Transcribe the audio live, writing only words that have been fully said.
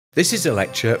This is a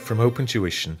lecture from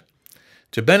OpenTuition.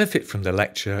 To benefit from the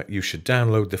lecture, you should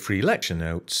download the free lecture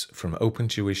notes from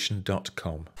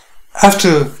opentuition.com.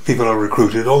 After people are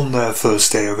recruited on their first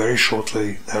day or very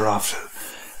shortly thereafter,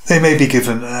 they may be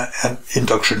given an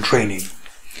induction training.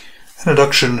 An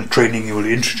induction training, you will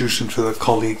introduce them to their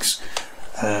colleagues,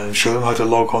 show them how to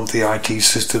log on to the IT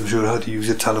system, show them how to use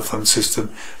a telephone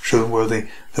system, show them where the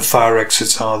fire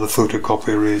exits are, the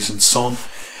photocopier is, and so on.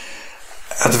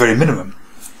 At the very minimum.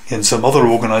 In some other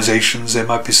organisations, they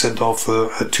might be sent off for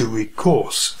a 2-week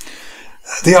course.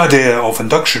 The idea of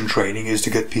induction training is to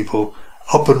get people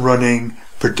up and running,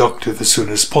 productive as soon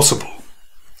as possible.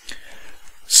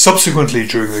 Subsequently,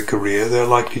 during their career, they're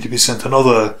likely to be sent on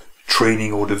other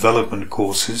training or development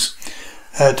courses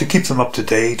to keep them up to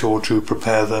date or to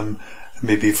prepare them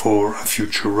maybe for a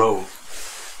future role.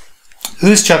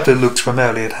 This chapter looks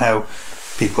primarily at how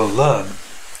people learn.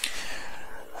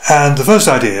 And the first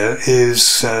idea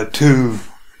is two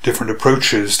different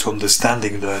approaches to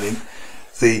understanding learning: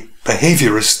 the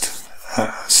behaviorist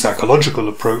psychological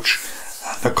approach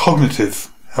and the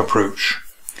cognitive approach.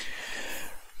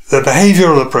 The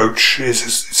behavioral approach is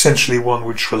essentially one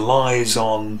which relies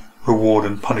on reward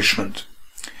and punishment.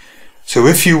 So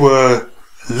if you were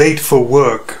late for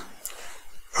work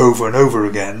over and over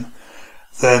again,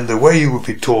 then the way you would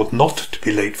be taught not to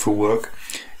be late for work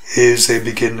is they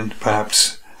begin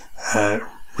perhaps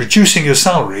reducing your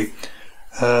salary,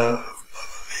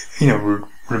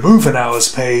 remove an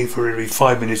hour's pay for every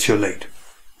 5 minutes you're late.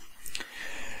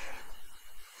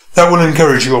 That will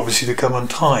encourage you obviously to come on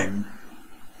time.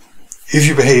 If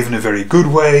you behave in a very good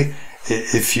way,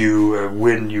 if you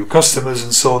win new customers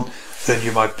and so on, then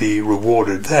you might be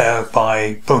rewarded there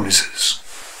by bonuses.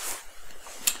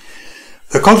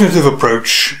 The cognitive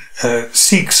approach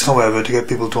seeks, however, to get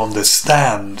people to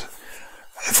understand,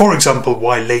 for example,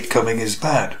 why late coming is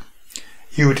bad.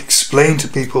 You would explain to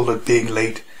people that being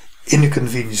late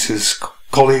inconveniences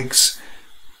colleagues,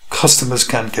 customers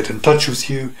can't get in touch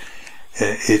with you,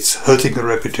 it's hurting the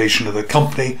reputation of the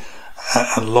company,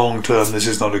 and long term this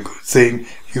is not a good thing,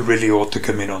 you really ought to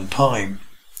come in on time.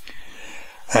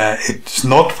 It's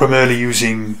not primarily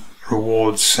using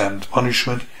rewards and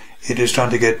punishment, it is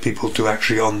trying to get people to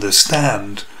actually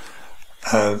understand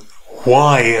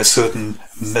why a certain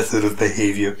method of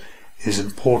behavior is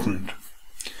important.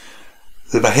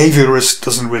 The behaviorist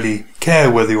doesn't really care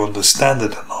whether you understand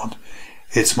it or not.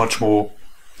 It's much more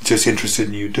just interested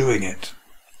in you doing it.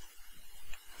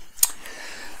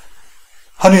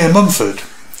 Honey and Mumford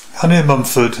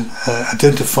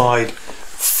identified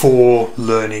 4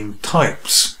 learning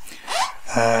types,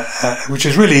 which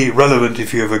is really relevant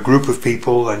if you have a group of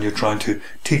people and you're trying to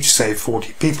teach, say,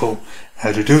 40 people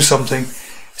how to do something.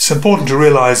 It's important to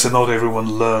realize that not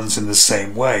everyone learns in the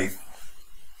same way.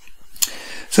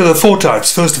 So there are 4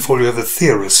 types. First of all, you have a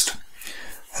theorist.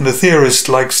 And the theorist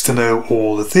likes to know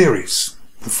all the theories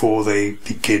before they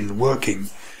begin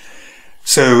working.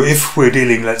 So if we're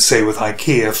dealing, let's say, with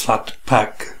IKEA flat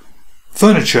pack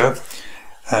furniture,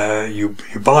 you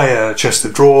buy a chest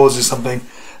of drawers or something,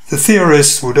 the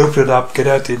theorist would open it up, get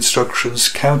out the instructions,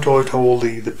 count out all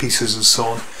the pieces and so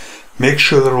on, make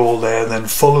sure they're all there, then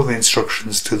follow the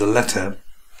instructions to the letter.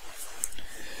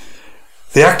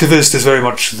 The activist is very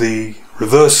much the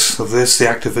reverse of this. The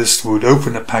activist would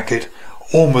open a packet,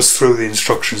 almost throw the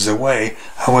instructions away,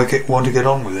 and want to get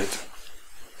on with it.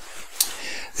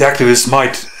 The activist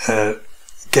might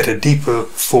get a deeper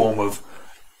form of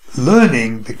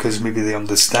learning because maybe they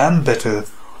understand better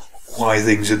why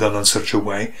things are done in such a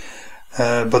way,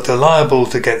 but they're liable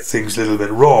to get things a little bit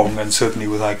wrong, and certainly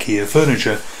with IKEA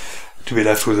furniture, to be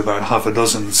left with about half a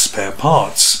dozen spare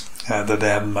parts that they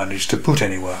haven't managed to put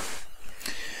anywhere.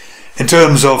 In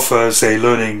terms of, say,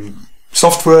 learning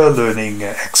software, learning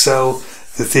Excel,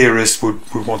 the theorist would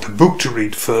want a book to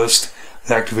read first.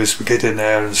 The activist would get in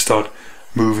there and start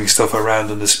moving stuff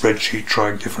around in the spreadsheet,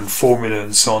 trying different formula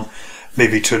and so on,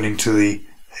 maybe turning to the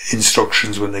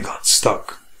instructions when they got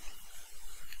stuck.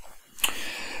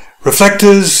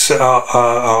 Reflectors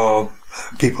are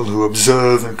people who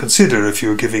observe and consider. If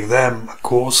you're giving them a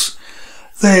course,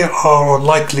 they are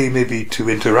unlikely maybe to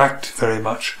interact very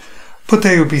much, but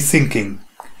they would be thinking,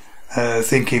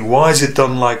 why is it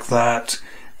done like that?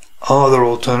 Are there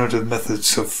alternative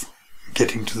methods of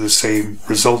getting to the same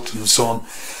result and so on?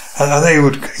 And they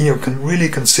would, can really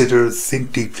consider,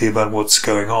 think deeply about what's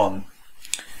going on.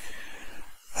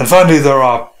 And finally, there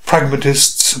are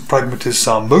pragmatists. Pragmatists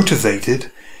are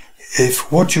motivated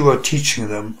if what you are teaching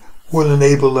them will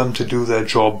enable them to do their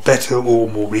job better or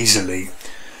more easily.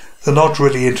 They're not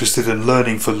really interested in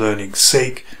learning for learning's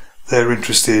sake. They're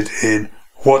interested in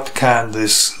what can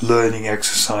this learning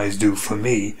exercise do for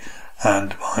me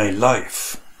and my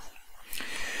life?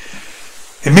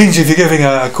 It means if you're giving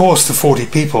a course to 40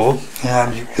 people,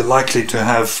 and you're likely to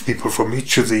have people from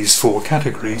each of these 4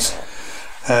 categories,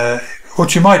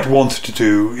 what you might want to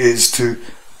do is to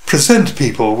present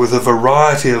people with a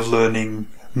variety of learning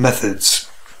methods.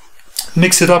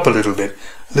 Mix it up a little bit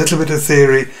of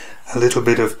theory, a little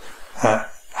bit of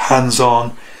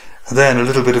hands-on, and then a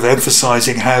little bit of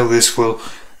emphasizing how this will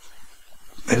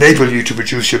enable you to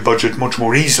reduce your budget much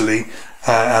more easily,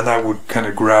 and that would kind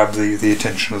of grab the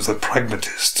attention of the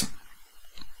pragmatist.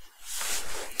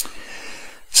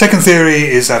 Second theory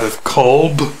is that of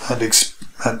Kolb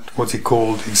and what he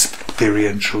called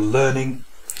experiential learning.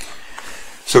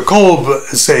 So Kolb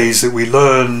says that we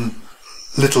learn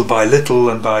little by little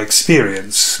and by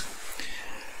experience.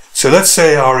 So let's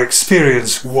say our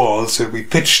experience was that we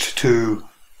pitched to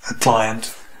a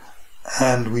client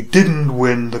and we didn't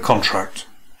win the contract.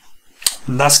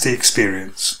 And that's the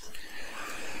experience.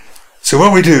 So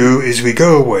what we do is we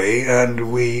go away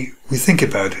and we think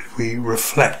about it. We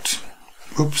reflect.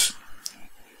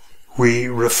 We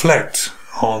reflect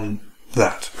on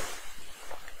that.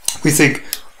 We think,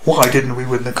 why didn't we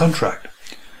win the contract?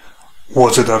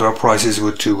 Was it that our prices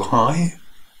were too high?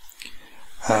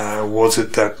 Was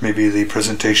it that maybe the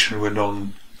presentation went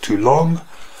on too long?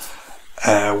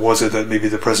 Was it that maybe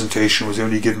the presentation was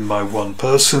only given by one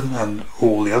person and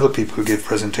all the other people who give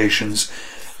presentations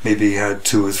maybe had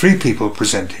 2 or 3 people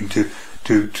presenting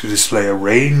to display a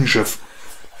range of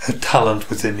talent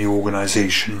within the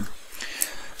organization?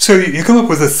 So you come up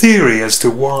with a theory as to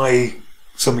why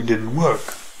something didn't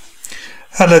work.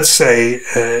 And let's say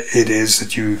it is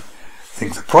that you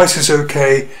think the price is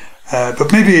okay,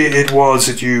 but maybe it was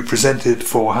that you presented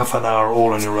for half an hour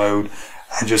all on your own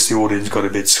and just the audience got a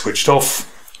bit switched off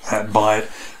by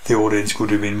it. The audience would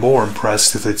have been more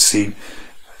impressed if they'd seen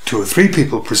 2 or 3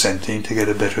 people presenting to get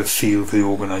a better feel for the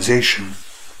organization.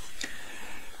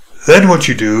 Then what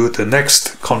you do, the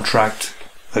next contract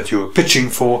that you are pitching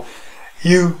for,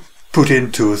 you put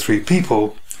in 2 or 3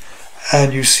 people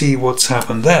and you see what's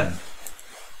happened then.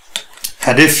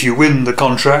 And if you win the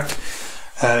contract,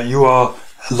 you are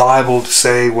liable to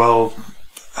say, well,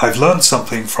 I've learned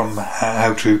something from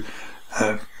how to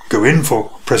go in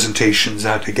for presentations,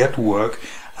 how to get work.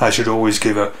 I should always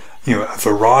give a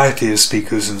variety of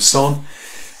speakers and so on.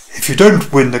 If you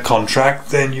don't win the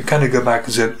contract, then you kind of go back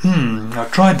and say, I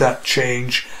tried that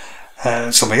change,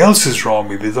 something else is wrong,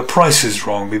 maybe the price is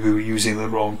wrong, maybe we're using the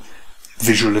wrong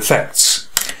visual effects.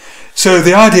 So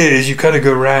the idea is you kind of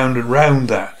go round and round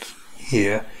that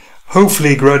here,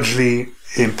 hopefully gradually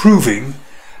improving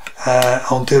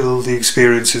until the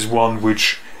experience is one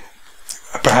which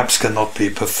perhaps cannot be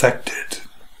perfected.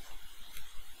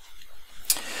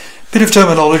 Bit of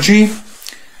terminology.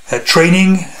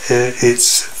 Training,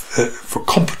 it's for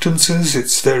competences,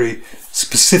 it's very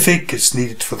specific, it's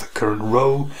needed for the current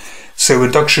role. So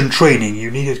induction training, you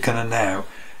need it kind of now.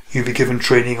 You'll be given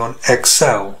training on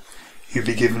Excel. You'll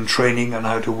be given training on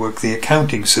how to work the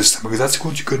accounting system, because that's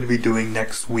what you're going to be doing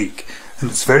next week. And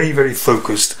it's very, very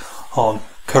focused on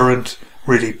current,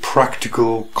 really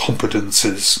practical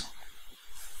competences.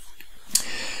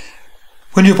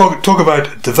 When you talk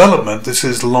about development, this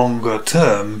is longer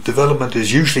term. Development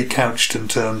is usually couched in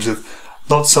terms of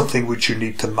not something which you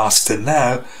need to master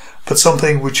now, but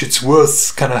something which it's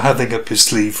worth kind of having up your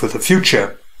sleeve for the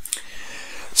future.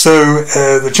 So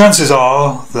the chances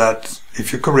are that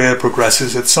if your career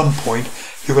progresses, at some point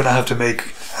you're going to have to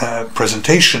make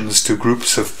presentations to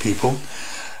groups of people.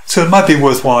 So it might be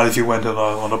worthwhile if you went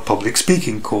on a public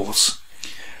speaking course.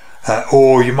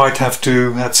 Or you might have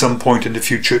to, at some point in the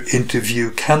future,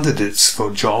 interview candidates for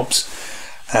jobs.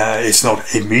 It's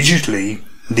not immediately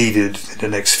needed in the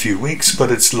next few weeks,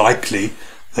 but it's likely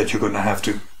that you're going to have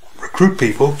to recruit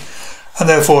people, and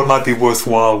therefore it might be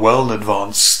worthwhile well in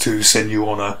advance to send you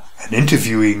on an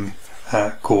interviewing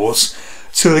course.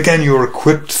 So again, you're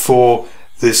equipped for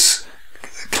this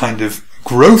kind of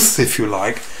growth, if you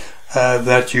like,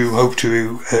 that you hope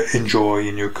to enjoy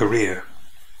in your career.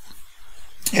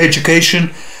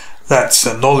 Education, that's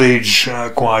knowledge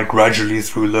acquired gradually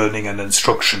through learning and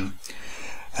instruction.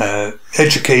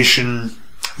 Education,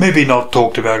 maybe not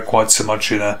talked about quite so much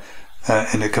in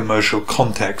a commercial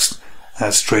context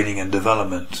as training and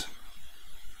development.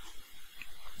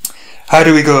 How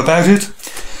do we go about it?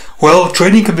 Well,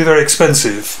 training can be very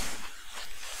expensive.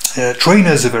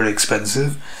 Trainers are very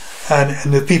expensive,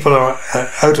 and if people are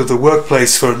out of the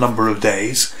workplace for a number of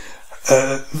days,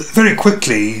 very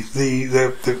quickly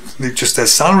just their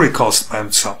salary cost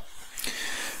mounts up.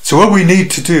 So what we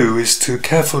need to do is to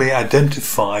carefully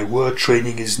identify where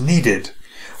training is needed.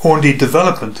 or indeed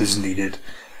development is needed.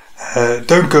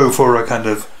 Don't go for a kind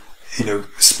of,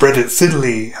 spread it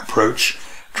thinly approach.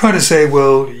 Try to say,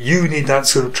 well, you need that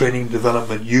sort of training and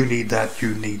development, you need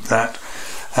that,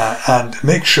 and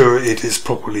make sure it is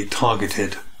properly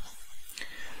targeted.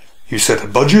 You set a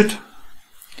budget,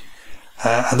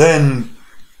 and then,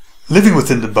 living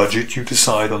within the budget, you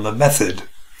decide on the method.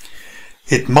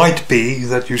 It might be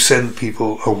that you send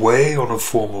people away on a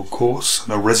formal course,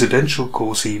 on a residential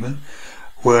course even,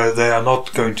 where they are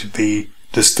not going to be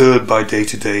disturbed by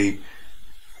day-to-day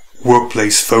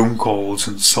workplace phone calls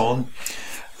and so on.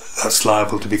 That's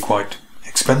liable to be quite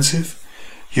expensive.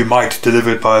 You might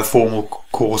deliver it by a formal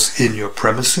course in your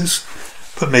premises,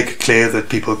 but make it clear that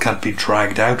people can't be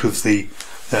dragged out of the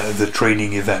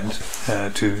training event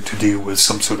to deal with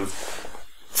some sort of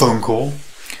phone call.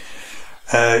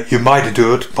 You might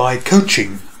do it by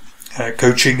coaching.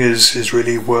 Coaching is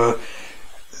really where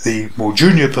the more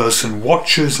junior person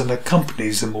watches and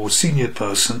accompanies the more senior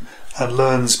person and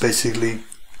learns basically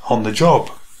on the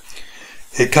job.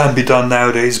 It can be done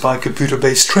nowadays by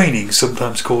computer-based training,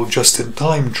 sometimes called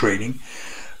just-in-time training,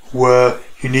 where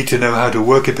you need to know how to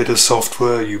work a bit of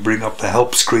software, you bring up the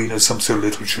help screen as some sort of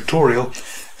little tutorial,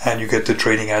 and you get the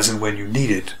training as and when you need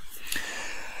it.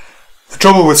 The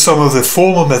trouble with some of the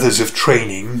formal methods of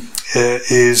training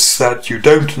is that you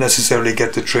don't necessarily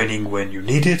get the training when you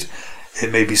need it.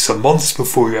 It may be some months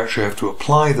before you actually have to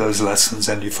apply those lessons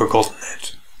and you've forgotten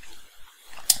it.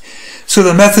 So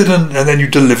the method, and then you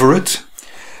deliver it.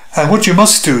 And what you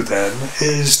must do then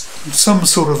is some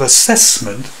sort of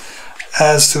assessment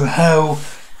as to how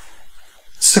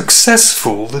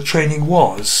successful the training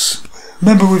was.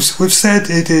 Remember, we've said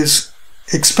it is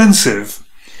expensive.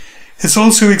 It's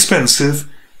also expensive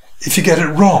if you get it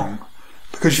wrong,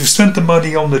 because you've spent the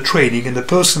money on the training and the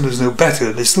person is no better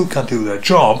and they still can't do their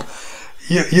job.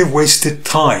 You've wasted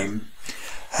time.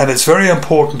 And it's very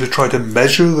important to try to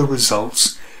measure the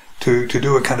results, to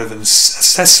do a kind of an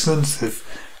assessment. If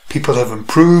people have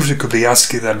improved, it could be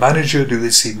asking their manager, do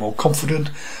they seem more confident?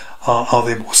 Are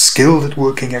they more skilled at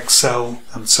working Excel,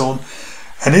 and so on?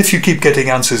 And if you keep getting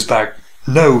answers back,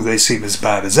 no, they seem as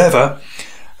bad as ever,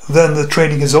 then the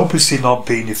training has obviously not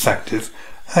been effective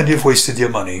and you've wasted your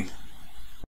money.